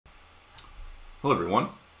Hello everyone.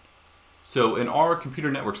 So in our computer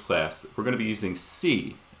networks class, we're going to be using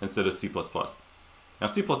C instead of C++. Now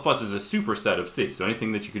C++ is a superset of C, so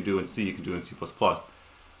anything that you can do in C, you can do in C++,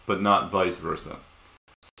 but not vice versa.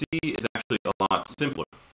 C is actually a lot simpler,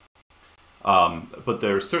 but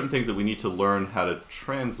there are certain things that we need to learn how to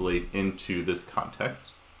translate into this context,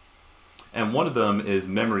 and one of them is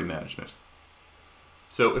memory management.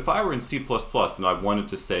 So if I were in C++ and I wanted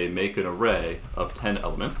to say make an array of 10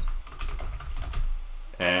 elements,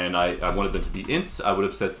 and I wanted them to be ints, I would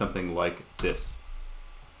have said something like this.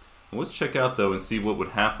 Well, let's check out though and see what would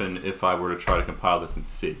happen if I were to try to compile this in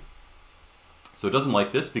C. So it doesn't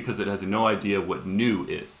like this because it has no idea what new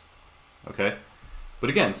is. Okay?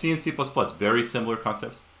 But again, C and C++, very similar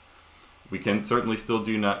concepts. We can certainly still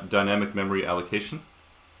do dynamic memory allocation,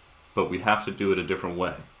 but we have to do it a different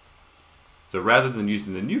way. So rather than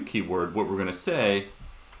using the new keyword, what we're going to say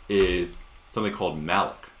is something called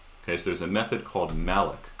malloc. Okay, so there's a method called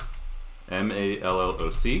malloc,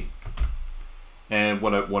 M-A-L-L-O-C, and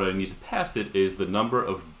what I need to pass it is the number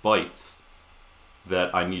of bytes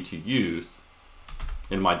that I need to use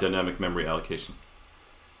in my dynamic memory allocation.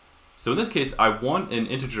 So in this case, I want an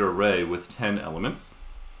integer array with 10 elements.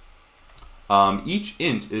 Each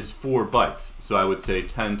int is 4 bytes, so I would say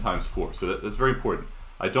 10 times 4. So that's very important.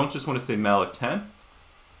 I don't just want to say malloc 10.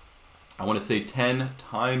 I want to say 10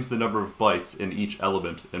 times the number of bytes in each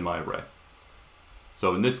element in my array.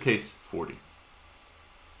 So in this case, 40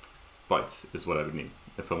 bytes is what I would need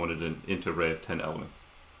if I wanted an int array of 10 elements.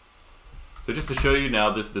 So just to show you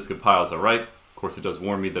now, this compiles all right. Of course, it does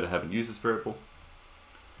warn me that I haven't used this variable.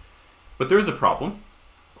 But there is a problem,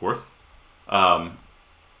 of course. I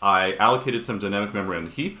allocated some dynamic memory on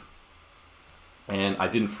the heap, and I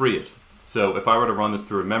didn't free it. So if I were to run this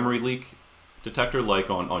through a memory leak detector, like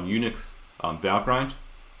on Unix Valgrind,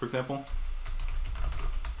 for example,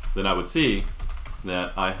 then I would see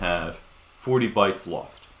that I have 40 bytes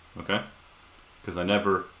lost, okay? Because I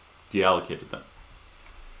never deallocated them.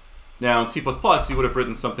 Now in C++, you would have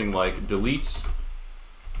written something like delete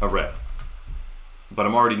array. But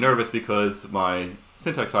I'm already nervous because my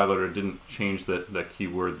syntax highlighter didn't change that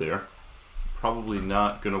keyword there. It's probably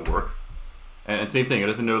not going to work. And same thing, it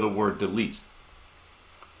doesn't know the word delete.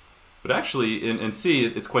 But actually, in C,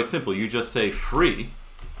 it's quite simple. You just say free,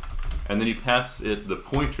 and then you pass it the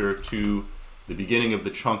pointer to the beginning of the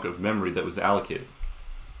chunk of memory that was allocated.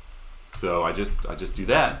 So I just do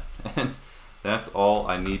that, and that's all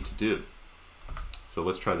I need to do. So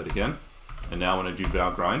let's try that again. And now when I do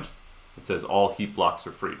Valgrind, it says all heap blocks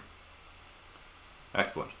are free.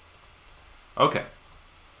 Excellent. Okay.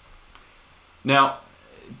 Now,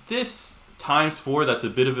 this times 4, that's a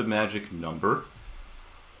bit of a magic number.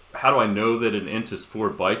 How do I know that an int is 4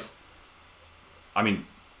 bytes? I mean,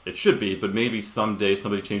 it should be, but maybe someday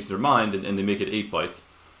somebody changes their mind and they make it 8 bytes.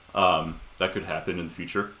 That could happen in the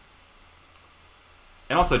future.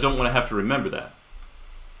 And also, I don't want to have to remember that.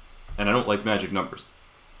 And I don't like magic numbers.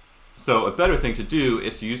 So a better thing to do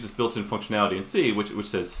is to use this built-in functionality in C, which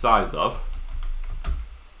says size of.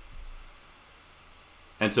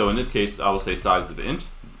 And so in this case, I will say size of int.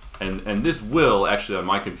 And this will actually, on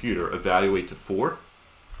my computer, evaluate to 4.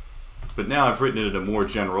 But now I've written it in a more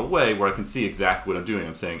general way where I can see exactly what I'm doing.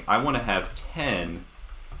 I'm saying I want to have 10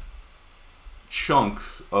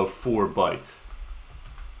 chunks of 4 bytes.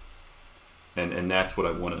 And that's what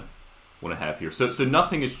I want to have here. So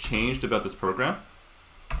nothing has changed about this program.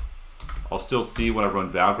 I'll still see when I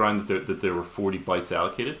run Valgrind that there were 40 bytes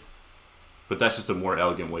allocated. But that's just a more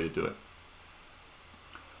elegant way to do it.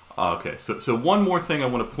 Okay, so one more thing I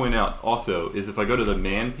want to point out also is if I go to the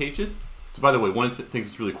man pages. So by the way, one of the things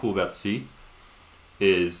that's really cool about C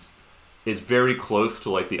is it's very close to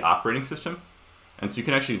like the operating system. And so you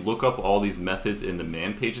can actually look up all these methods in the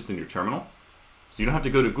man pages in your terminal. So you don't have to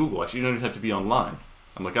go to Google. Actually, you don't even have to be online.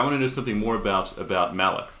 I'm like, I want to know something more about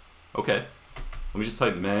malloc. Okay, let me just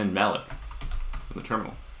type man malloc in the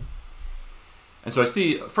terminal. And so I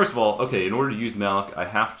see, first of all, okay, in order to use malloc, I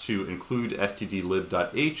have to include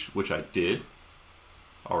stdlib.h, which I did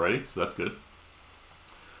already, so that's good.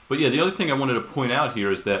 But yeah, the other thing I wanted to point out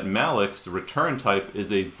here is that malloc's return type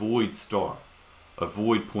is a void star, a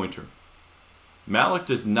void pointer. Malloc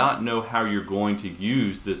does not know how you're going to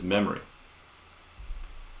use this memory.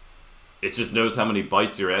 It just knows how many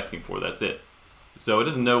bytes you're asking for, that's it. So it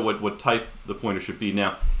doesn't know what type the pointer should be.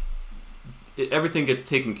 Now, everything gets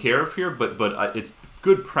taken care of here, but it's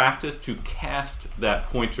good practice to cast that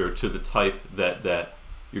pointer to the type that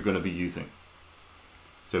you're going to be using.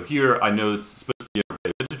 So here I know it's supposed to be an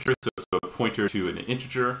array of integers, so a pointer to an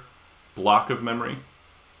integer block of memory.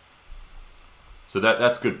 So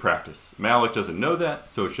that's good practice. malloc doesn't know that,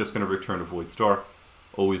 so it's just going to return a void star.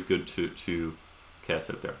 Always good to cast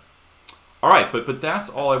it there. All right, but that's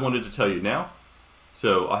all I wanted to tell you now.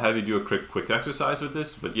 So I'll have you do a quick exercise with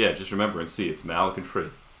this. But yeah, just remember and see, it's malloc and free.